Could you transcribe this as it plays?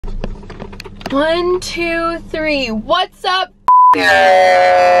1, 2, 3. What's up,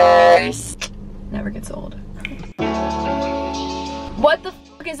 guys? Never gets old. What the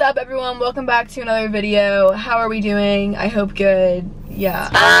f is up, everyone? Welcome back to another video. How are we doing? I hope good. Yeah.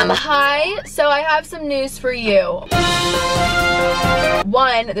 Hi. So I have some news for you.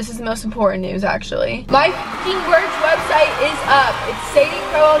 One, this is the most important news actually. My f***ing merch website is up. It's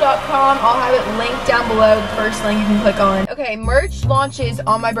sadiecrowell.com. I'll have it linked down below, the first link you can click on. Okay, merch launches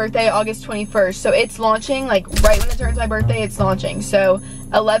on my birthday, August 21st. So it's launching, like right when it turns my birthday, it's launching. So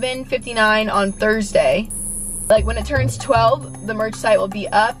 11:59 on Thursday. Like when it turns 12, the merch site will be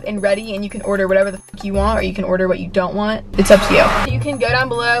up and ready and you can order whatever the f you want, or you can order what you don't want. It's up to you. You can go down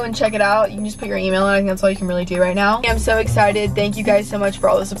below and check it out. You can just put your email in. I think that's all you can really do right now. I'm so excited. Thank you guys so much for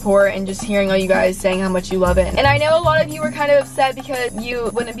all the support and just hearing all you guys saying how much you love it. And I know a lot of you were kind of upset because you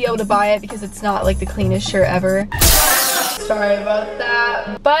wouldn't be able to buy it because it's not like the cleanest shirt ever. Sorry about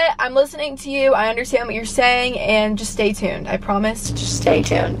that. But I'm listening to you. I understand what you're saying and just stay tuned. I promise. Just stay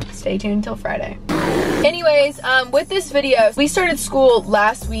tuned. Stay tuned until Friday. Anyways, with this video, we started school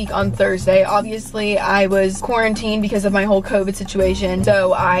last week on Thursday. Obviously, I was quarantined because of my whole COVID situation,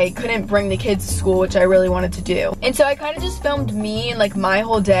 so I couldn't bring the kids to school, which I really wanted to do. And so I kind of just filmed me and like my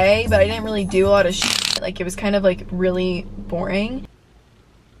whole day, but I didn't really do a lot of shit. Like it was kind of like really boring.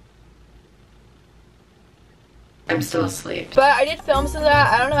 I'm still asleep. But I did film some of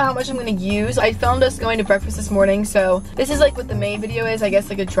that. I don't know how much I'm gonna use. I filmed us going to breakfast this morning, so this is like what the main video is, I guess,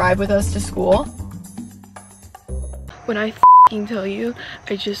 like a drive with us to school. When I f***ing tell you,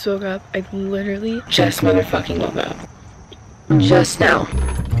 I just woke up. I literally just motherfucking woke up. Just now.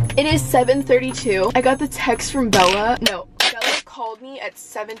 It is 7:32. I got the text from Bella. No, Bella called me at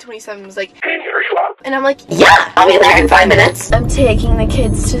 7:27. Was like, "Hey, are you up?" And I'm like, "Yeah, I'll be there in 5 minutes." I'm taking the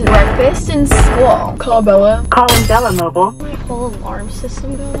kids to breakfast in school. Call Bella. Calling Bella Mobile. My whole alarm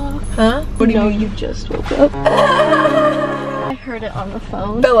system go off. Huh? What do you mean? You just woke up. I heard it on the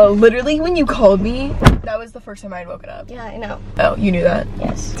phone. Bella, literally when you called me, that was the first time I had woken up. Yeah, I know. Oh, you knew that?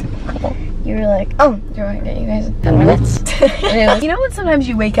 Yes. Cool. You were like, oh, do I get you guys in 10 minutes? You know when sometimes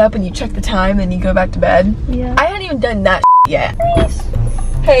you wake up and you check the time and you go back to bed? Yeah. I hadn't even done that yet. Nice.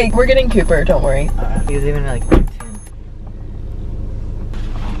 Hey, we're getting Cooper, don't worry. He's even like 10.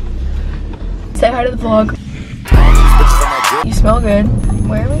 Say hi to the vlog. You smell good.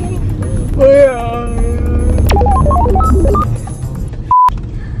 Where are we getting food?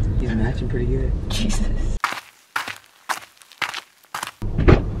 He's matching pretty good. Jesus.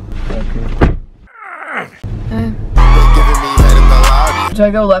 Do I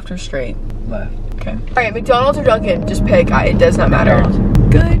go left or straight? Left. Okay. Alright, McDonald's or Dunkin'? Just pick. It does not matter.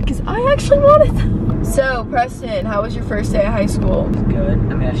 Good, because I actually wanted them. So, Preston, how was your first day of high school? Good.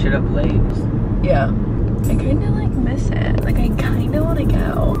 I mean, I showed up late. Yeah. I kind of like miss it. Like, I kind of want to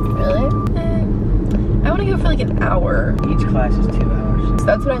go. Really? I want to go for like an hour. Each class is 2 hours. So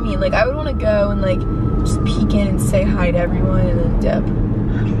that's what I mean. Like, I would want to go and like just peek in and say hi to everyone and then dip.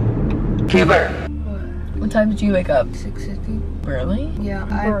 Cooper! What time did you wake up? 6:50. Really? Yeah,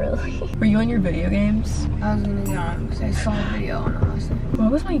 Really? Were you on your video games? I was gonna get on because I saw a video on it last night.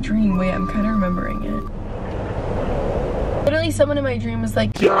 What was my dream? Wait, I'm kind of remembering it. Literally, someone in my dream was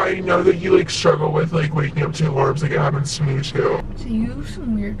like, "Yeah, I know that you like struggle with like waking up to alarms. Like it happens to me too." So you have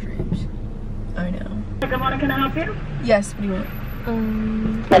some weird dreams. I know. Good morning, can I help you? Yes, what do you want?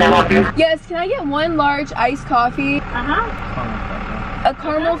 Can I help you? Yes, can I get one large iced coffee? A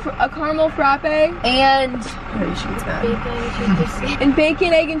caramel frappe, and oh, she gets mad. And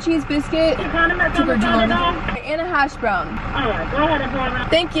bacon, egg, and cheese biscuit. Cooper, do you want it? And a hash brown. Alright, go ahead and pour it.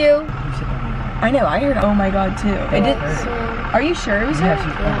 Thank you. I know, I heard oh my god too. I did. Are you sure it was her? Yeah,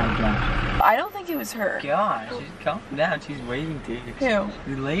 she's, oh my gosh. I don't think it was her. Gosh, she's calm down. She's waving to you. Who?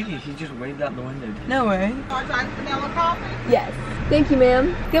 The lady, she just waved out the window. Dude. No way. Yes. Thank you,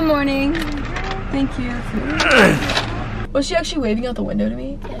 ma'am. Good morning. Thank you. Was she actually waving out the window to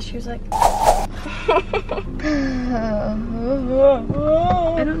me? Yeah, she was like, I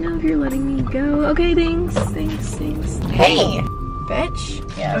don't know if you're letting me go. Okay, thanks. Hey, bitch.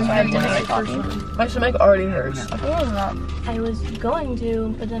 yeah, so I have dinner at coffee. My stomach already hurts. I was going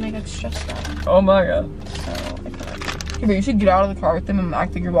to, but then I got stressed out. Oh my god. So I couldn't. Cooper, you should get out of the car with them and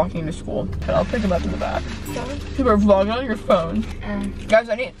act like you're walking into school. And I'll pick them up in the back. Cooper, vlog it on your phone. Guys,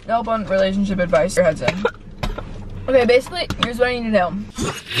 I need help on relationship advice. Your head's in. Okay, basically, here's what I need to know.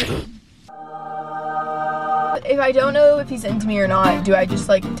 If I don't know if he's into me or not, do I just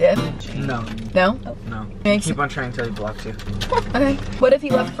like dip? No. No? No. Makes Keep on trying until he blocks you. Okay. What if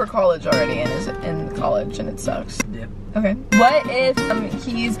he left for college already and is in college and it sucks? Yeah. Okay. What if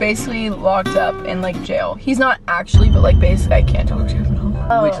he's basically locked up in like jail? He's not actually, but like basically I can't talk to him at all.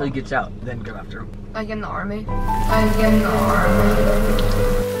 Oh. Wait till he gets out, then go after him. Like in the army. Like in the army.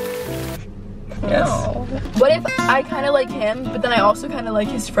 Yes. No. What if I kind of like him, but then I also kind of like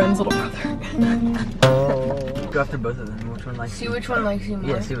his friend's little brother? Go after both of them. Which one likes See you? which one likes you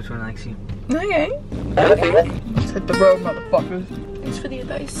more. Yeah, see which one likes you. Okay. Let's hit the road, motherfuckers. Thanks for the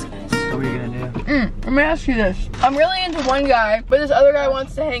advice, guys. What are you gonna do? Let me ask you this. I'm really into one guy, but this other guy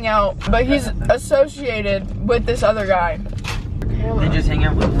wants to hang out, but he's associated with this other guy. Then just hang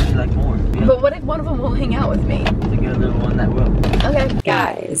out with one you like more. You know? But what if one of them will hang out with me? To get a little one that will. Okay.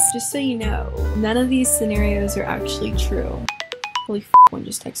 Guys, just so you know, none of these scenarios are actually true. Holy one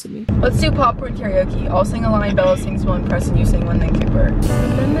just texted me. Let's do popcorn karaoke. I'll sing a line, Bella sings one, Preston, you sing one, then Cooper.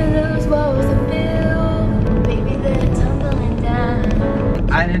 Remember those walls of build, baby, they're tumbling down.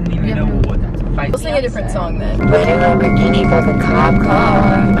 I didn't even know what that's fight. We'll sing a different song then. Wedding Lamborghini for the cop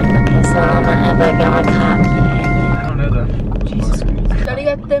car. Like the piss on my head like I'm a cop. I don't know the. Jesus Christ. Daddy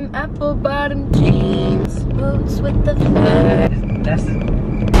got them apple bottom jeans, boots with the fur. That's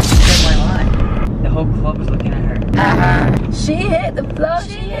my line. The whole club was looking at her. She hit the floor,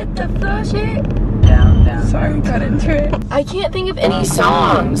 she hit the floor, she hit. Down, down. Sorry, we got into it. I can't think of any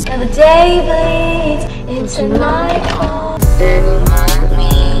songs. And the day bleeds into nightfall. Didn't want me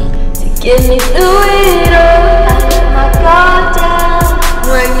to get me through it all. I put my guard down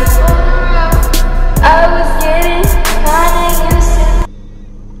when you turned around. I was getting kinda used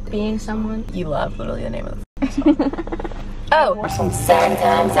to Being someone. You Love, literally the name of the song. Oh.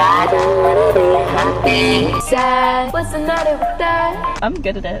 Sometimes I don't wanna be happy. Sad. What's the matter with that? I'm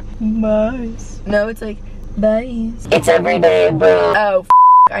good at it. Nice. No, it's like, nice. It's everyday, bro. Oh,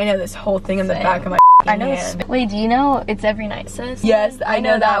 I know this whole thing in the back of my I know. hand. Wait, do you know It's Every Night, Sis? Yes, I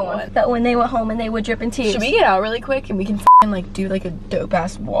know that one. That when they went home and they would drip in tears. Should we get out really quick and we can like do like a dope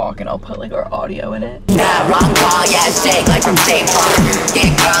ass walk and I'll put like our audio in it? Nah, wrong call, yeah, shake like from State Farm.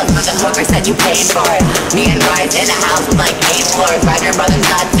 Get girls, but the hooker said you paid for it. Me and Bryce in the house with like 8 floors. Ride your brother's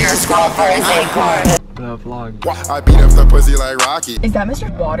nuts, your scroll for his acorn. The vlog. I beat up the pussy like Rocky. Is that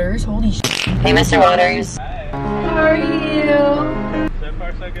Mr. Waters? Holy shit. Hey, Mr. Waters. How are you?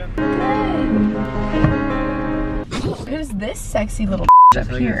 Who's this sexy little up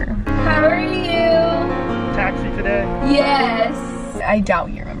here? How are you? Taxi today. Yes. I doubt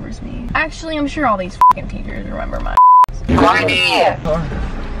he remembers me. Actually, I'm sure all these fucking teachers remember my. Corny.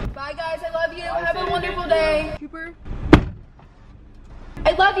 Bye guys, I love you. Have a wonderful day. Cooper.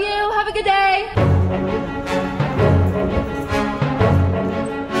 I love you. Have a good day.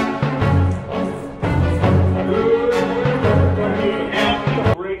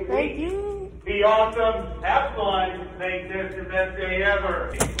 Be awesome. Have fun. Make this the best day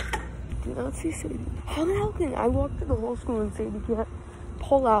ever. Do not see Sadie. How the hell can I walk through the whole school and Sadie can't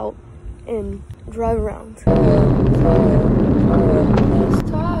pull out and drive around?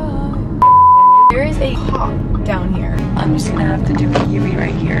 There is a cop down here. I'm just gonna have to do a Yui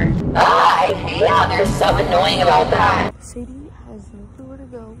right here. Ah, I hate how they're so annoying about that. Sadie has no clue where to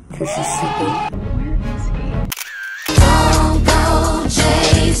go. Cause she's sleeping. Where is he?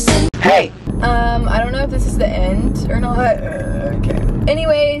 Hey. I don't know if this is the end or not. Okay.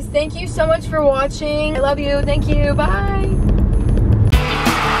 Anyways, thank you so much for watching. I love you. Thank you. Bye.